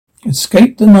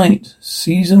Escape the Night,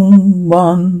 Season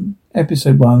 1,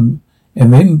 Episode 1,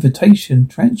 an invitation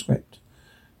transcript.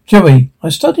 Joey, I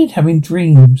started having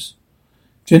dreams.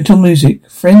 Gentle music,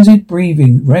 frenzied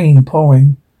breathing, rain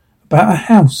pouring. About a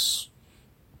house.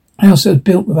 A house that was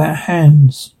built without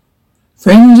hands.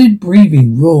 Frenzied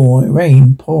breathing, raw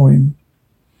rain pouring.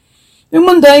 Then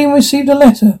one day I received a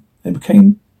letter. It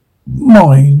became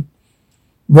mine.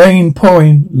 Rain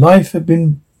pouring. Life had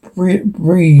been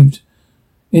breathed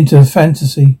into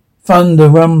fantasy. Thunder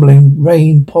rumbling,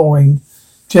 rain pouring,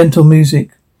 gentle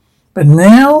music. But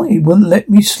now he wouldn't let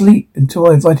me sleep until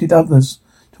I invited others.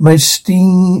 To my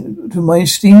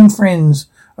esteemed friends,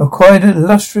 acquired an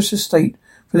illustrious estate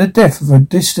for the death of a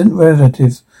distant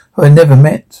relative who I never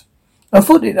met. I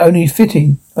thought it only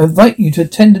fitting. I invite you to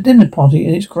attend a dinner party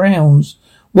in its grounds.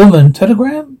 Woman,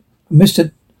 telegram?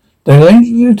 Mr.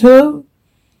 Delangelo?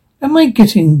 Am I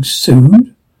getting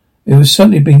sued? It was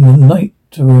certainly been a night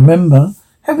to remember.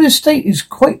 Having estate is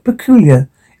quite peculiar.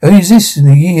 It only exists in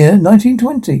the year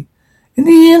 1920. In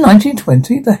the year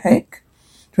 1920? The heck?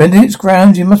 To enter its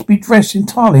grounds, you must be dressed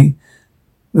entirely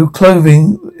with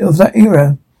clothing of that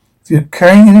era. If you're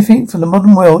carrying anything from the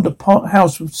modern world, the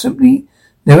house would simply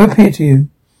never appear to you.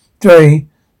 Dre,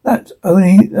 not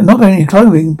only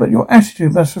clothing, but your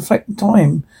attitude must reflect the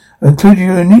time, include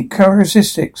your unique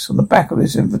characteristics on the back of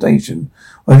this invitation.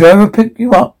 When the driver pick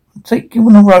you up and take you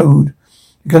on the road,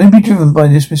 you're going to be driven by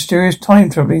this mysterious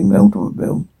time-traveling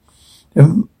automobile.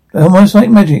 Almost like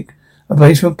magic, a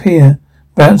place will appear,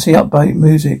 bouncy upbeat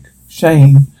music.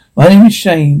 Shane. My name is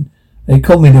Shane. They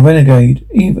call me the Renegade.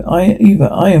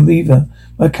 I am Eva.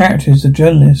 My character is the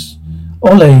journalist.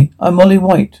 Ollie. I'm Ollie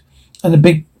White. I'm the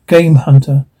big game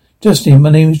hunter. Justin. My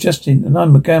name is Justin, and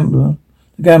I'm a gambler.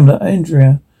 The gambler,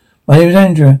 Andrea. My name is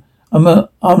Andrea.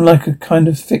 I'm like a kind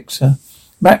of fixer.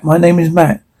 Matt. My name is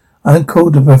Matt. I'm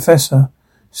called the Professor.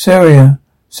 Syria.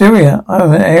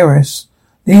 I'm an heiress.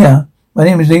 Leah. My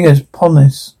name is Leah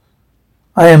Ponis.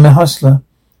 I am a hustler.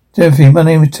 Timothy. My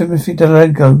name is Timothy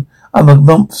Delego. I'm a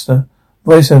monster.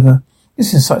 Voiceover.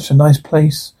 This is such a nice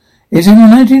place. It's in the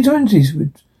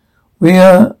 1920s.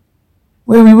 Where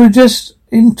we were just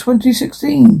in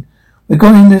 2016. We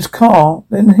got in this car,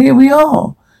 then here we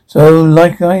are. So,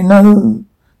 think I know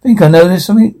there's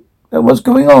something what's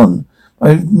going on.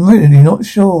 I'm really not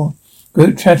sure.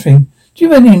 Group chattering. Do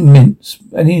you have any mints?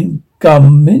 Any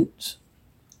gum mints?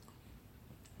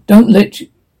 Don't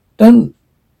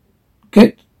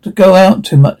get to go out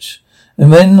too much.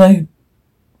 And when I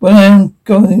am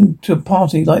going to a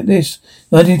party like this,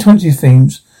 1920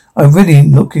 themes, I'm really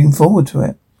looking forward to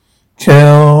it.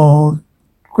 Chill.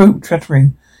 Group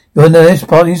chattering. You know, this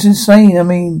party's insane. I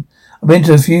mean, I've been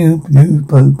to a few new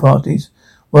parties.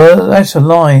 Well, that's a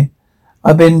lie.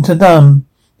 I've been to none.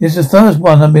 This is the first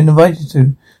one I've been invited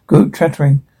to. Group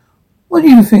chattering. What do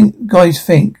you guys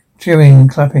think? Cheering and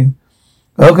clapping.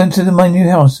 Welcome to my new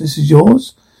house. This is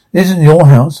yours? This isn't your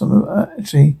house. I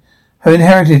have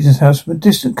inherited this house from a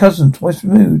distant cousin twice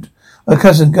removed. My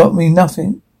cousin got me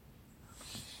nothing.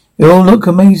 You all look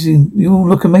amazing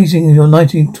in your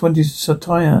 1920s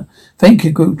attire. Thank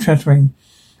you, group chattering.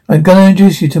 I'm going to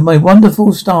introduce you to my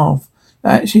wonderful staff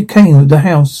that actually came with the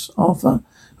house. Arthur,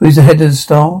 who is the head of the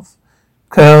staff.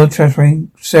 Carl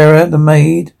chattering. Sarah, the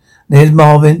maid. There's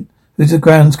Marvin, who's the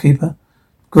groundskeeper.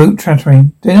 Group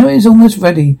chattering. Dinner is almost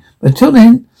ready, but till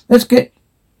then, let's get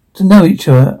to know each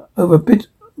other over a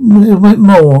little bit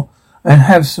more and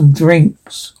have some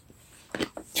drinks.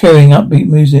 Cheering upbeat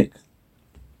music.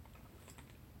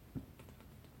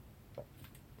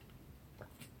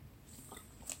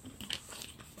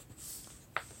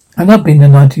 I love being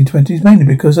in the 1920s mainly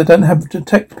because I don't have to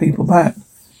text people back.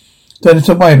 Don't have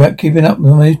to worry about keeping up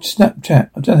with my Snapchat.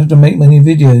 I don't have to make many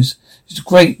videos. It's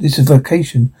great. This is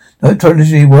vacation. No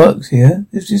technology works here.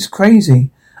 This is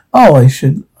crazy. Oh,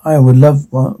 I would love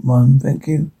one. Thank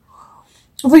you.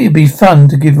 I thought it'd be fun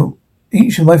to give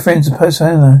each of my friends a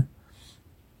persona.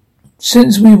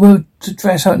 Since we were to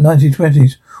dress up in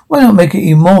 1920s, why not make it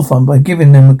even more fun by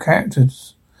giving them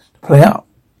characters to play up?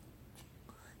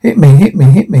 Hit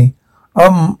me.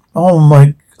 Girl.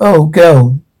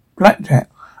 Blackjack.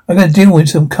 I'm going to deal with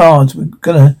some cards. We're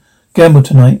going to gamble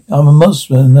tonight. I'm a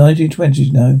monster in the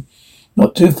 1920s now.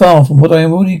 Not too far from what I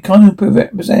already kind of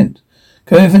represent.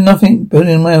 Going for nothing,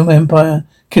 building my own empire,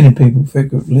 killing people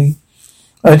figuratively.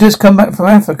 I just come back from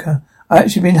Africa. I've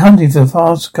actually been hunting for the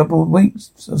past couple of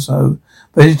weeks or so.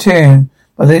 Vegetarian,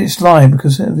 but I let it slide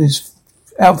because this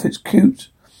outfit's cute.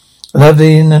 I love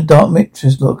the in the dark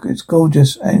mixtures look. It's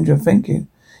gorgeous, Andrew. Thank you.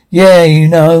 Yeah,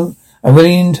 I'm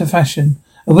really into fashion.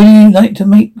 I really like to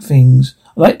make things.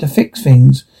 I like to fix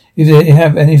things. If they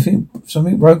have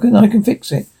something broken, I can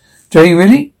fix it. Joey,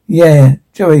 really? Yeah.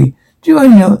 Joey, do you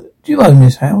own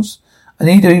this house? I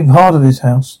need to be part of this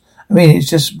house. I mean, it's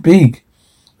just big.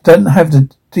 I don't have the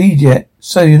deed yet.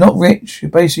 So you're not rich. You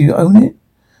basically own it?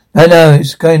 No,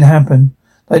 it's going to happen.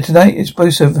 Like tonight, it's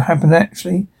supposed to have happened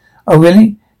actually. Oh,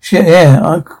 really? Shit, yeah.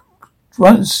 I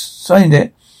once signed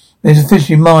it. It's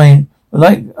officially mine. But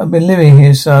like, I've been living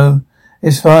here, so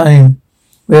it's fine.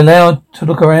 We're allowed to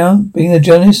look around. Being a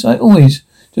journalist, I always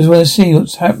just want to see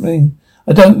what's happening.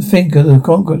 I don't think of the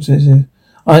consequences.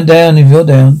 I'm down if you're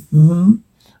down. Mm-hmm.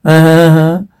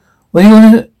 What do you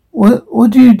want to,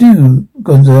 what do you do,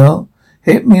 Gonzalo?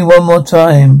 Hit me one more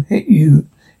time. Hit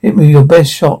me your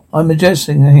best shot. I'm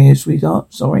adjusting here,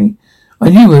 sweetheart. Sorry. I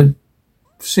knew you would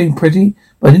seem pretty,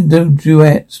 but I didn't do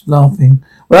duets. Laughing.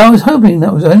 Well, I was hoping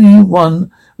that was only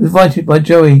one invited by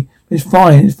Joey. It's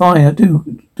fine. I do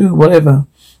whatever.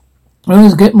 I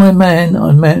always get my man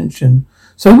on mansion.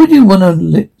 So would you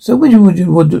live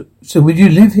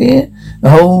here the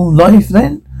whole life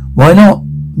then? Why not,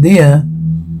 dear?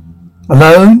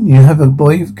 Alone? You have a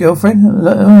girlfriend?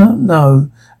 No.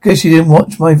 Guess you didn't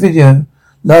watch my video.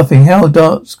 Laughing. How are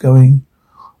darts going?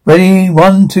 Ready?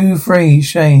 1, 2, 3.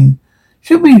 Shane.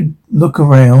 Should we look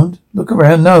around?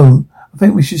 No. I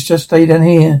think we should just stay down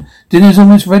here. Dinner's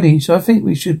almost ready, so I think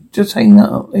we should just hang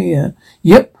out here.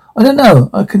 Yep. I don't know.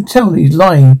 I can tell that he's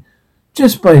lying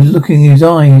just by looking in his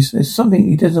eyes. There's something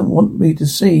he doesn't want me to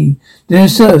see. Dinner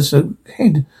served, so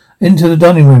head into the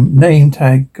dining room. Name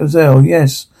tag. Gazelle.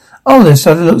 Yes. Oh, this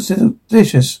salad looks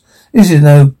delicious. This is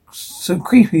so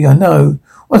creepy, I know.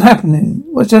 What's happening?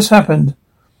 What just happened?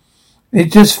 It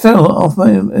just fell off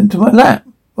into my lap.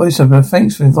 Voiceover,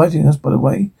 thanks for inviting us, by the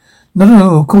way.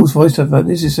 No, of course, voiceover.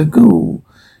 This is a ghoul.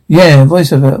 Yeah,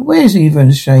 voiceover. Where's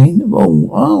Eva, Shane?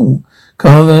 Oh.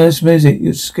 Come on, this music.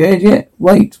 You scared yet?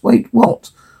 Wait,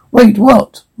 what?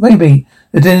 Maybe.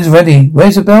 The dinner's ready.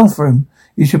 Where's the bathroom?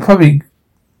 You should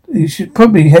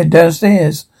probably head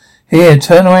downstairs. Here,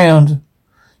 turn around.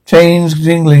 Chains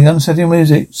jingling, unsettling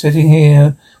music. Sitting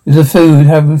here with the food,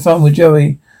 having fun with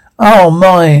Joey. Oh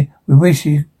my, we wish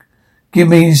you'd give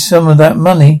me some of that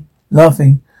money.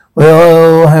 Laughing. We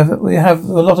have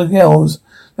a lot of girls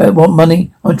that want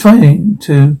money. I'm trying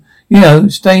to,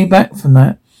 stay back from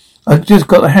that. I just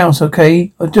got the house,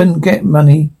 okay? I didn't get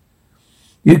money.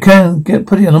 You can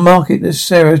put it on the market. This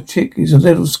Sarah chick is a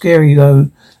little scary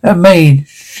though. That maid,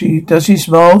 she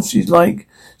smile? She's like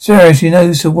Sarah, she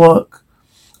knows her work.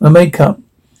 Her makeup.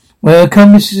 Well,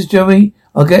 come, Mrs. Joey.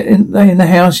 I'll get in the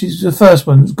house. She's the first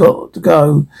one that's got to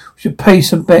go. We should pay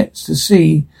some bets to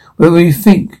see where we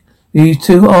think these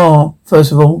two are.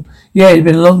 First of all, yeah, it's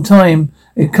been a long time.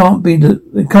 It can't be in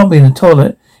the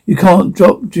toilet. You can't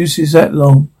drop juices that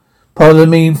long. Part of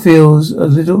me feels a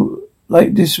little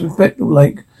like disrespectful.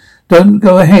 Like, don't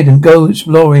go ahead and go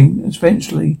exploring.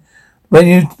 Eventually,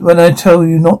 when I tell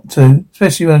you not to,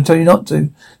 especially when I tell you not to.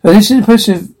 So this is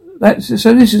impressive.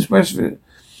 This is impressive.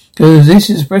 Because this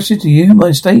is impressive to you,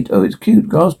 my state. Oh, it's cute,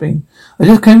 gasping. I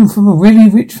just came from a really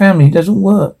rich family. It doesn't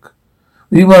work.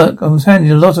 We work. I was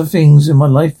handed a lot of things in my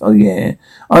life. Oh yeah,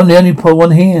 I'm the only poor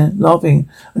one here. Laughing.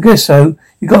 I guess so.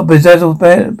 You got a bedazzled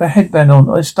headband on.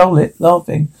 I stole it.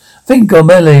 Laughing. I think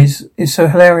Gormele is so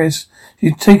hilarious.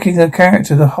 She's taking her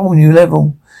character to a whole new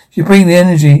level. She brings the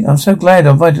energy. I'm so glad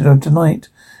I invited her tonight.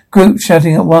 Group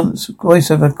shouting at once.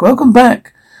 Voiceover. Welcome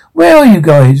back. Where are you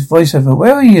guys? Voiceover.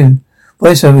 Where are you?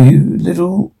 Voiceover.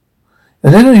 You're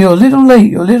a little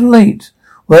late.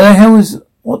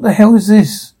 What the hell is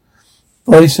this?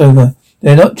 Voiceover.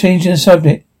 They're not changing the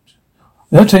subject.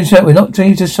 We're not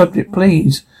changing the subject,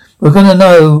 please. We're gonna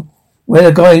know where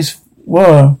the guys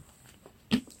were.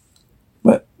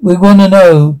 We want to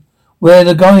know where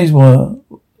the guys were.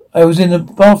 I was in the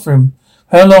bathroom.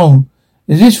 How long?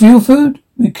 Is this real food?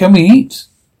 Can we eat?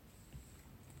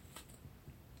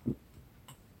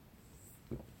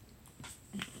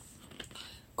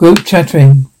 Group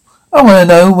chattering. I want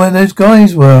to know where those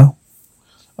guys were.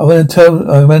 I went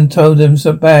and told them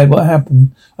so bad what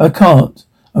happened. I can't.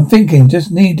 I'm thinking,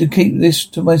 just need to keep this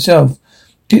to myself.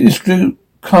 Keep this group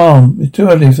calm. It's too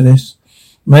early for this.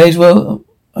 May as well,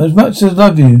 as much as I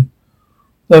love you,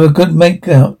 have a good make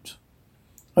out.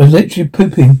 I was literally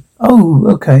pooping. Oh,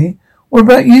 okay. What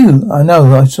about you? I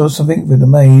know I saw something with the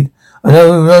maid. I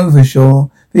know for sure.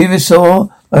 If you ever saw,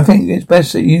 I think it's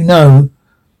best that you know.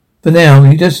 For now,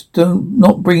 you just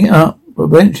not bring it up. But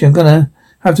eventually I'm gonna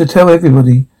have to tell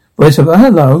everybody. Voiceover,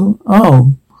 hello.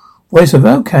 Oh.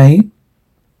 Voiceover, okay.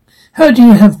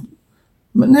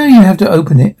 Now you have to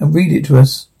open it and read it to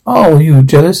us. Oh, are you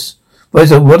jealous?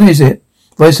 Voiceover, what is it?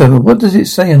 Voiceover, what does it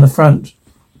say on the front?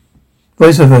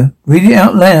 Voiceover, read it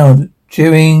out loud.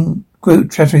 Cheering.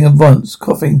 Group chattering at once,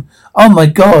 coughing. Oh my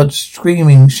God!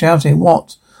 Screaming, shouting.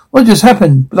 What? What just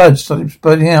happened? Blood started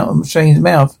spurting out of Shane's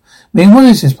mouth. I mean, what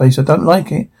is this place? I don't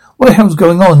like it. What the hell's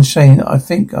going on, Shane? I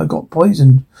think I got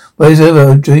poisoned.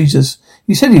 Voiceover, Jesus.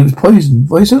 He said he was poisoned.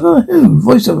 Voiceover? Who?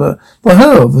 Voiceover? For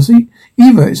her, obviously.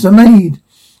 Eva, it's the maid.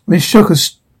 I'm in shock, a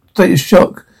state of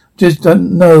shock. Just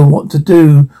don't know what to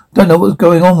do. Don't know what's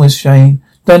going on with Shane.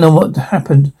 Don't know what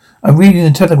happened. I'm reading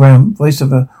the telegram.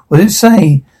 Voiceover. What did it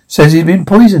say? Says he'd been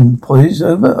poisoned.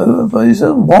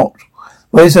 Voiceover? What?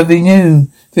 Voiceover, he knew.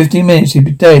 15 minutes, he'd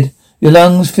be dead. Your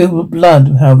lungs filled with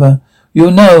blood, however.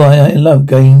 You'll know I love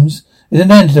games. There's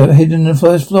an antidote hidden on the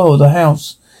first floor of the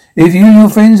house. If you and your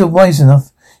friends are wise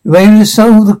enough, you're able to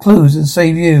solve the clues and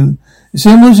save you. As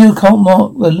soon as you can't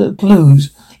mark the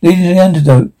clues leading to the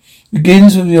antidote,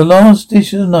 begins with your last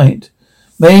dish of the night.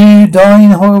 May you die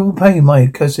in horrible pain, my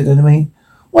accursed enemy.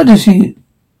 What does she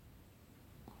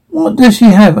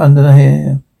have under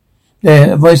there?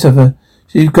 There, voiceover.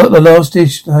 She's got the last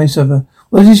dish, voiceover.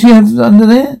 What does she have under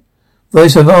there?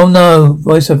 Voiceover, oh no,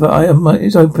 voiceover,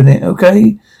 it's open it,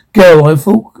 okay? Girl, I'll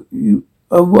fuck you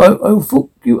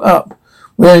up.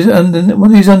 What is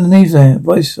underneath there?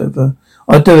 Voiceover,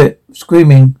 I'll do it,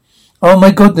 screaming. Oh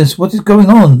my goodness, what is going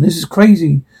on? This is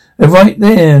crazy. They're right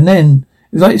there, and then,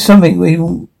 it was like something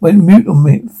went mute on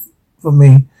me, for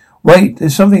me. Wait,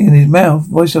 there's something in his mouth.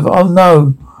 Voiceover, oh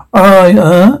no.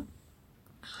 I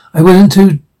wasn't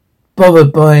too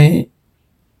bothered by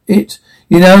it.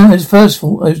 You know, at first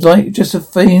thought, it was like just a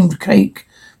famed cake.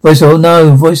 Voiceover,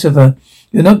 no, voiceover.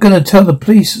 You're not going to call the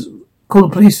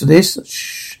police for this?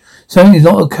 Shh. Something's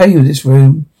not okay with this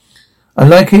room. I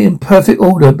like it in perfect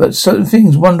order, but certain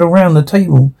things wander around the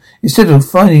table instead of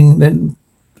finding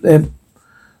their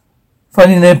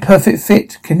perfect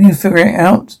fit. Can you figure it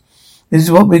out? This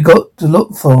is what we got to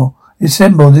look for. This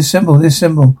symbol. Symbol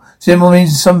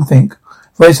means something.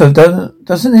 Voiceover,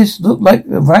 doesn't this look like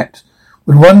a rat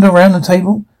would wander around the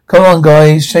table? Come on,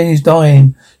 guys. Shane is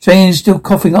dying. Shane is still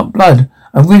coughing up blood.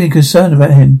 I'm really concerned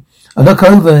about him. I look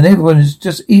over and everyone is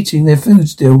just eating their food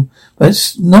still, but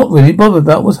it's not really bothered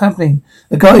about what's happening.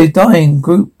 The guy is dying.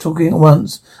 Group talking at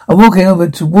once. I'm walking over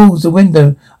towards the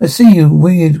window. I see you,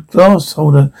 weird glass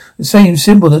holder. The same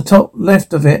symbol at the top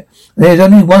left of it. There's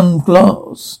only one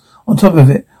glass on top of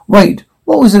it. Wait,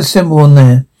 what was the symbol on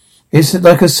there? It's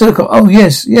like a circle. Oh,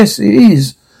 yes, it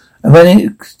is. And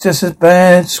then it's just a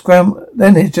mad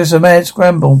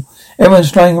scramble.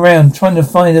 Everyone's flying around, trying to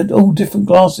find all different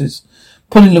glasses,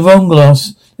 pulling the wrong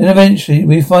glass. Then eventually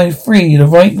we find 3 the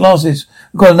right glasses.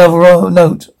 We've got another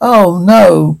note. Oh,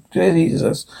 no,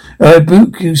 Jesus. I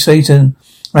rebuke you, Satan.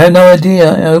 I had no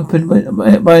idea. I opened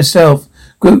it myself.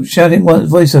 Group shouting once,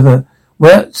 voiceover.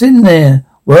 What's in there?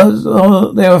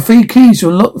 Well, there are 3 keys to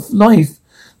life.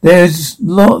 There is a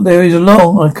long.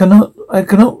 I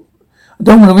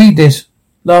don't want to read this.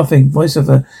 Laughing,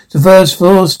 voiceover. It's the first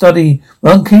floor study.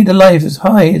 1 key to life as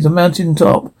high as a mountain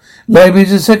top. Library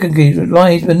is the 2nd key that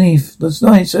lies beneath the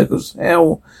 9 circles.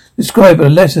 Hell, describe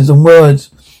the letters and words.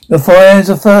 The fire is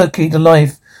the 3rd key to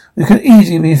life. It can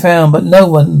easily be found, but no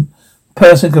one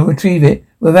person can retrieve it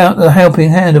without the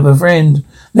helping hand of a friend.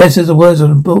 Letters and words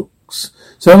on the books.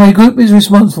 So my group is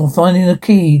responsible for finding the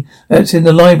key that's in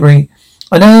the library.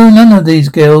 I know none of these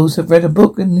girls have read a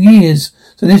book in years,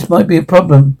 so this might be a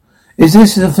problem. Is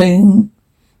this the thing?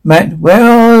 Matt,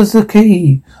 where is the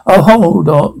key? Oh, hold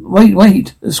on.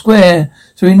 Wait. The square.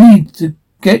 So we need to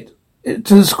get it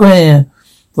to the square.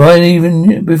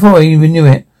 Before I even knew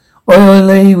it.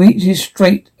 Ole reaches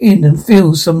straight in and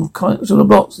feels some kind sort of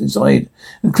box inside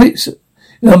and clicks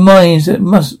in our minds that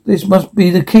this must be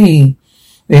the key.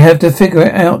 We have to figure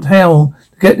out how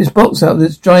to get this box out of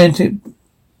this gigantic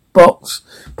box.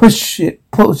 Push it.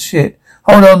 Hold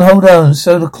on.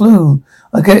 So the clue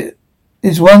I get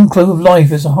is 1 clue of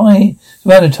life as high as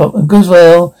around the top, and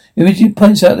Guzwell immediately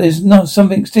points out there's not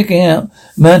something sticking out.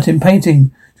 Mountain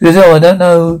painting. She goes, oh, I don't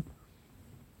know.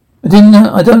 I don't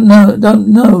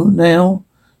know now.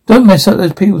 Don't mess up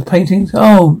those people's paintings.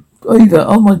 Oh, Eva,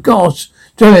 oh my gosh.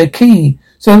 Joey, a key.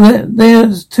 So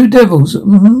there's 2 devils.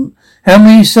 Mm-hmm. How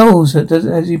many souls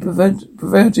has he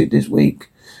perverted this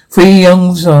week? 3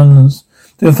 young sons.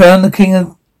 To have found the king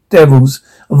of devils.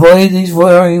 Avoid his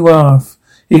very wrath.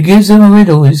 He gives them a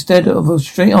riddle instead of a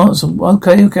straight answer.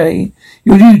 Okay.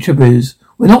 You're YouTubers.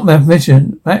 We're not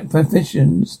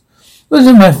mathematicians. What's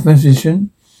a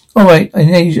mathematician? All right,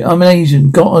 I'm an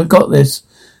Asian. I got this.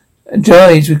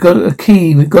 Giles, we've got a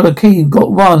key. We've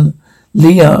got 1.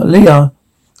 Leah.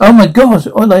 Oh my God,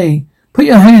 Ole. Put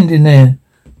your hand in there.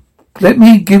 Let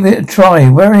me give it a try.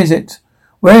 Where is it?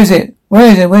 Where's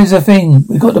the thing?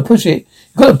 We've got to push it.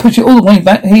 You've got to push it all the way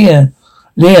back here.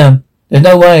 Leah. There's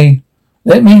no way.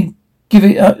 Let me give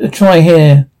it a try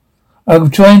here. I'm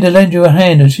trying to lend you a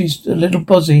hand and she's a little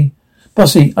bossy.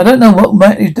 I don't know what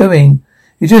Matt is doing.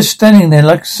 He's just standing there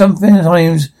like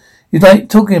sometimes he's like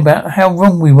talking about how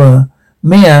wrong we were.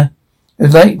 Mia,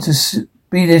 it's like to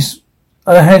be this.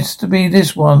 Has to be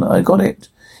this one. I got it.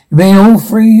 You mean all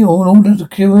three in order to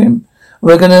kill him?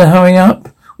 We're gonna hurry up.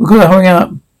 We've got to hurry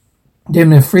up. Damn,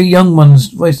 the three young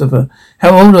ones, voiceover.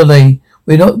 How old are they?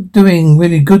 We're not doing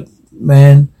really good,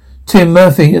 man. Tim,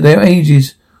 Murphy, at their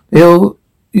ages. You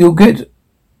will get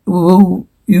the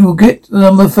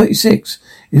number 36.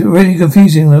 It's really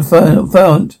confusing. The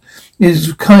font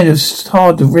is kind of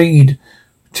hard to read.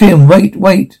 Tim,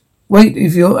 wait.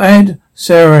 If you add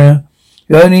Sarah,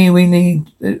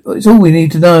 it's all we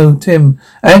need to know. Tim,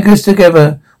 add us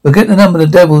together. We'll get the number of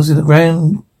the devils in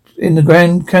the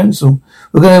Grand Council.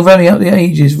 We're going to rally up the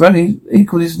ages. Rally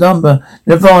equal this number.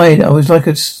 Divide. I was like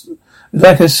a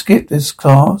skip this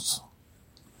class.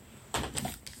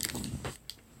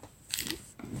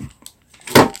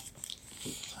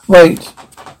 Wait.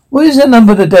 What is the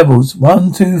number of the devils?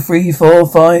 1, 2, 3, 4,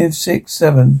 5, 6,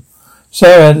 7.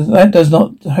 Sarah, that does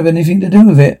not have anything to do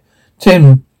with it.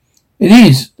 Tim, it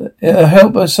is. It'll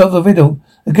help us solve the riddle.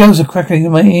 The girls are crackling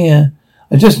in my ear.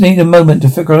 I just need a moment to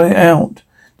figure it out.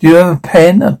 Do you have a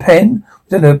pen? A pen?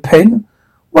 We don't have a pen.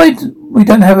 Why? We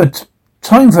don't have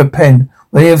time for a pen.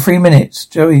 We have 3 minutes.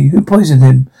 Joey, who poisoned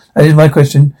him? That is my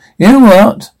question. You know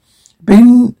what?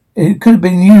 It could have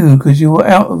been you because you were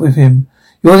out with him.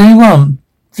 You're the only one.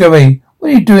 Joey, what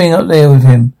are you doing up there with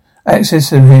him? Access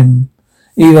to him.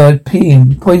 Eva,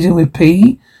 peeing. Poison with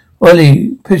pee?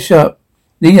 Ollie, push up.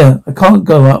 Leah, I can't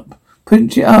go up.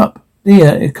 Pinch it up.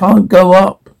 Leah, it can't go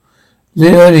up.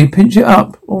 Ollie, pinch it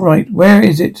up. All right, where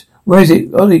is it?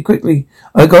 Ollie, quickly.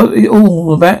 I got it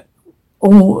all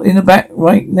in the back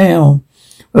right now.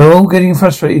 We're all getting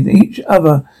frustrated with each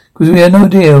other because we have no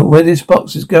idea where this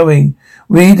box is going.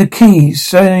 We need the keys.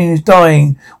 Shane is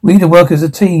dying. We need to work as a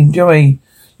team. Joey,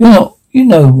 you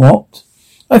know what?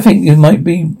 I think you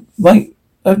might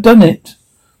have done it.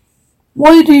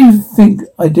 Why do you think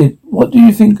I did? What do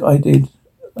you think I did?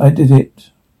 I did it.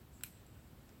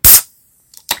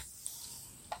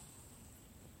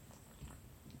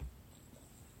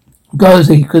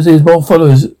 Gazi, because there's more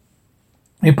followers.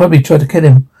 He probably tried to kill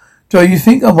him. Joe, you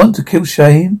think I want to kill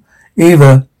Shane?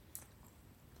 Eva,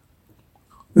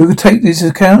 who could take this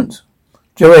account?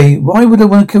 Joey, why would I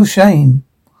want to kill Shane?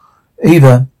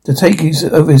 Eva, to take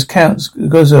over his accounts.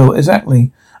 Gozo,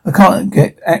 exactly. I can't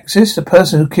get access. The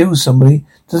person who kills somebody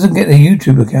doesn't get a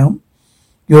YouTube account.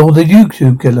 You're the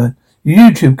YouTube killer. You're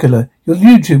the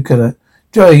YouTube killer.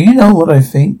 Joey, you know what I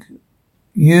think.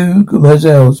 You,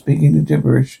 Gazelle, speaking in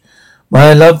gibberish.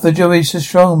 My love for Joey is so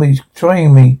strong, but he's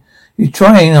trying me. He's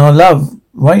trying our love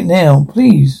right now.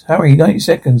 Please, hurry, 90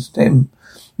 seconds. 10,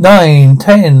 9,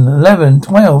 10, 11,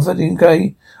 12, 13,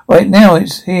 okay. Right now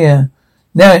it's here.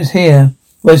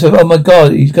 Well, so, oh my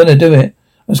God, he's going to do it.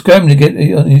 I'm scrambling to get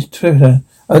it on his Twitter.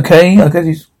 Okay, I'll get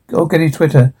his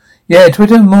Twitter. Yeah,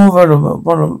 Twitter more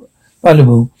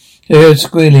valuable. They're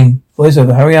squealing.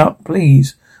 Voiceover, hurry up,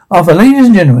 please. Arthur, ladies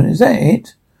and gentlemen, is that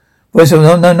it?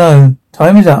 Voiceover, no.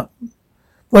 Time is up.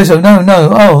 Voiceover, no.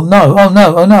 Oh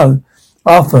no.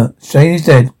 Arthur, Shane is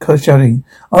dead. Shouting.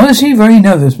 I'm honestly very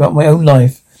nervous about my own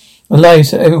life. The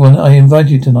lives of everyone I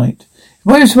invited tonight. If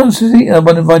my responsibility, I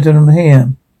want to invite them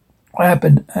here. What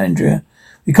happened, Andrea?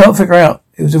 We can't figure out.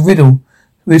 It was a riddle.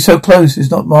 We were so close.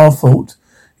 It's not my fault.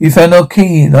 You found our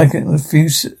key in a few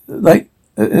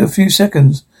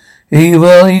seconds.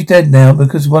 He's dead now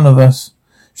because one of us.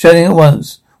 Shouting at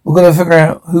once. We've got to figure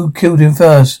out who killed him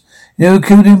first. You know who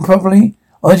killed him properly?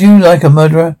 Aren't you like a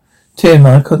murderer? Tim,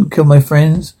 I couldn't kill my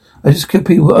friends. I just killed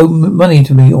people who owe money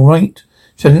to me, alright?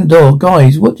 Shutting the door.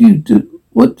 Guys, what did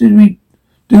we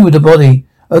do with the body?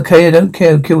 Okay, I don't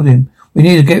care who killed him. We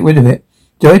need to get rid of it.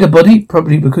 Joey, the body?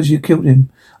 Probably because you killed him.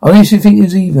 I honestly think it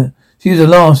was Eva. She was the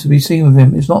last to be seen with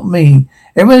him. It's not me.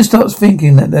 Everyone starts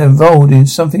thinking that they're involved in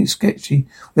something sketchy.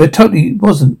 But it totally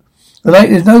wasn't.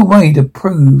 There's no way to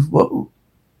prove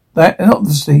that. And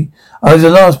obviously, I was the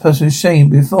last person who Shane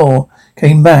before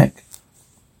came back.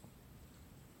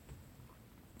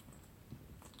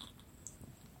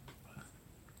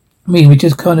 I mean, we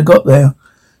just kind of got there.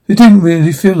 We didn't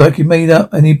really feel like he made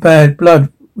up any bad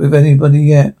blood with anybody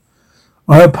yet.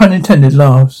 I pun intended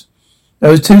laughs. That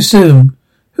was too soon.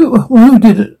 Who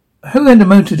did it? Who had the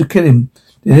motive to kill him?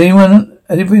 Did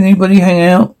anybody hang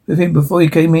out with him before he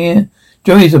came here?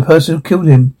 Joey's the person who killed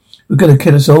him. We're gonna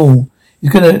kill us all.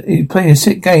 He's playing a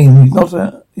sick game. He's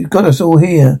got us all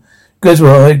here.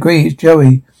 Griswold, I agree, it's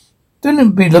Joey.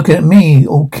 Don't be looking at me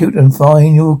all cute and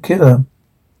fine. You're a killer.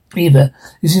 Eva,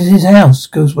 this is his house,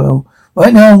 goes well.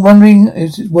 Right now I'm wondering,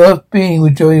 is it worth being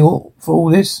with Joey for all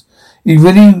this? Are you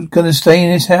really gonna stay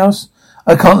in this house?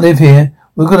 I can't live here.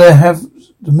 We're gonna have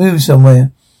to move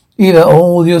somewhere. Eva,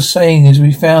 all you're saying is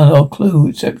we found our clue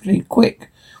exceptionally quick.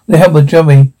 With the help of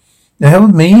Joey. The help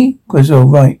of me?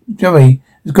 Griswold, right. Joey,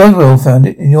 has Griswold found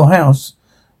it in your house?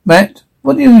 Matt,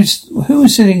 who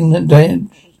was sitting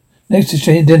next to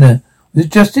Shane at dinner? Was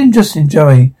it Justin? Justin,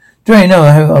 Joey. Joey, no,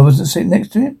 I wasn't sitting next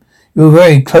to him. You were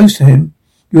very close to him.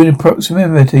 You were in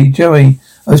proximity. Joey,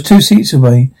 I was 2 seats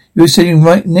away. You were sitting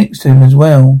right next to him as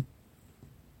well.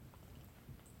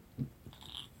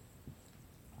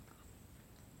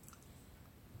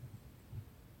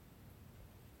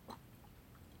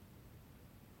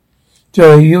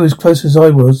 Joey, you were as close as I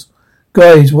was.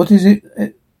 Guys, what is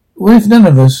it? What if none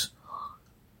of us?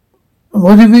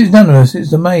 What if it's none of us?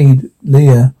 It's the maid,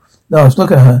 Leah. Last,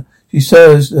 look at her. She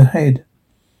serves the head.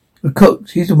 The cook,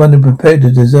 she's the one who prepared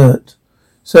the dessert.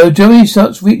 So Joey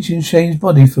starts reaching Shane's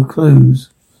body for clues.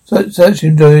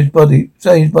 Searching Shane's body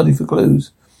for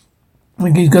clues. I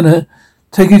think he's gonna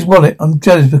take his wallet. I'm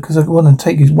jealous because I want to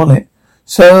take his wallet.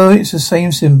 So it's the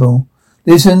same symbol.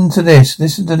 Listen to this.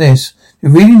 Listen to this.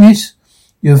 You're reading this?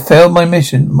 You have failed my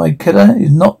mission. My killer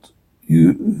is not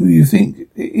you who you think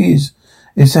it is.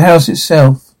 It's the house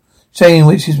itself. Shane,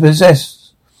 which is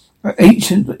possessed.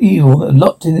 Ancient evil that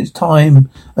locked in its time.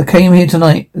 I came here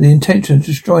tonight with the intention of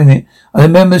destroying it. I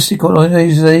remember a secret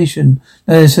organization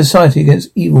and a society against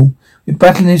evil. We're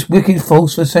battling this wicked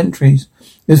force for centuries.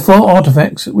 There's 4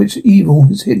 artifacts at which evil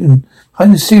is hidden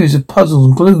behind a series of puzzles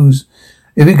and clues.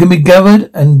 If it can be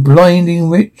gathered and blinding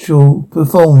ritual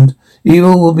performed,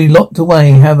 evil will be locked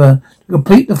away. However, to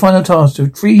complete the final task to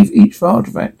retrieve each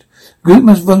artifact, the group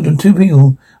must vote on 2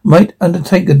 people might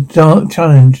undertake a dark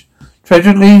challenge.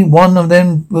 Tragically, one of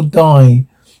them will die.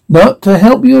 Not to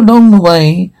help you along the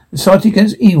way, the Society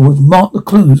Against Evil has marked the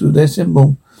clues with their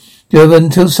symbol. You have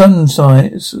until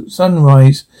sunrise.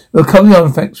 You'll cover the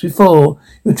artifacts before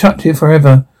you're trapped here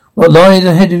forever. What lies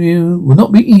ahead of you will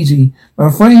not be easy. I'm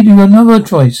afraid you have another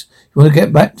choice. You want to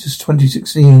get back to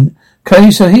 2016. Okay,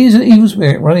 so here's an evil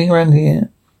spirit running around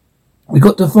here. We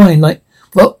got to find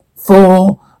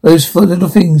four those little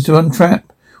things to untrap.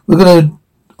 We're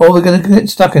gonna get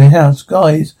stuck in a house.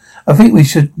 Guys, I think we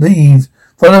should leave.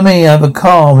 Follow me. I have a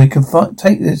car. We can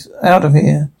take this out of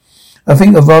here. I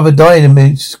think I'd rather die than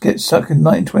get stuck in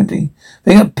 1920.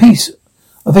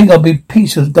 I think I'll be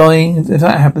peace of dying if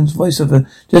that happens. Voiceover.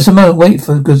 Just a moment. Wait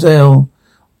for Gazelle.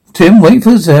 Tim, wait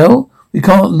for Gazelle. We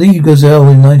can't leave Gazelle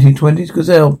in 1920s.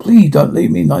 Gazelle, please don't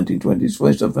leave me in 1920s.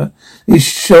 Voiceover. These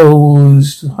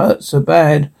shows hurt so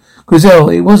bad. Gazelle,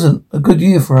 it wasn't a good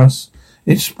year for us.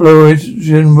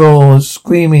 Explosion roars,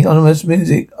 screaming, ominous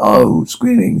music. Oh,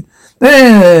 screaming.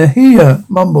 There, here,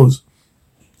 mumbles.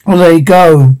 Oh, there you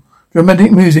go.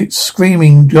 Dramatic music,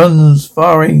 screaming, guns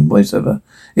firing, voiceover.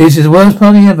 This is the worst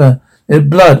party ever. There's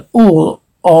blood all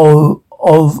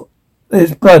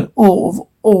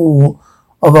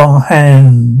of our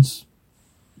hands.